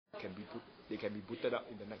they can be booted up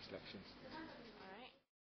in the next elections.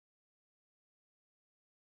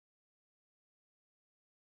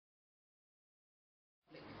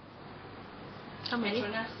 How many?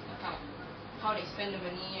 Petronas account, how they spend the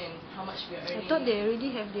money and how much we are earning. I thought they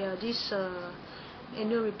already have this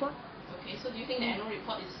annual report. Okay, so do you think the annual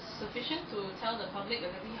report is sufficient to tell the public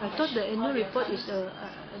exactly how much? I thought the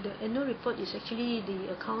annual report is actually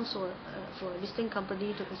the accounts for a listing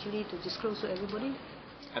company to disclose to everybody.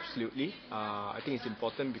 Absolutely. I think it's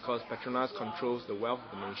important because Petronas controls the wealth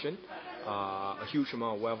of the nation, a huge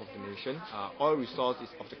amount of wealth of the nation. Oil resources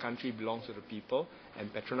of the country belongs to the people,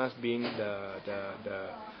 and Petronas being the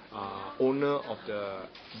owner of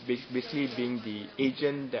basically being the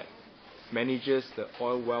agent that manages the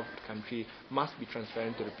oil wealth of the country, must be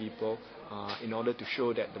transparent to the people in order to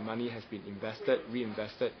show that the money has been invested,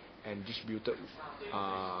 reinvested, and distributed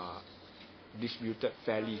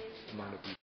fairly among the people.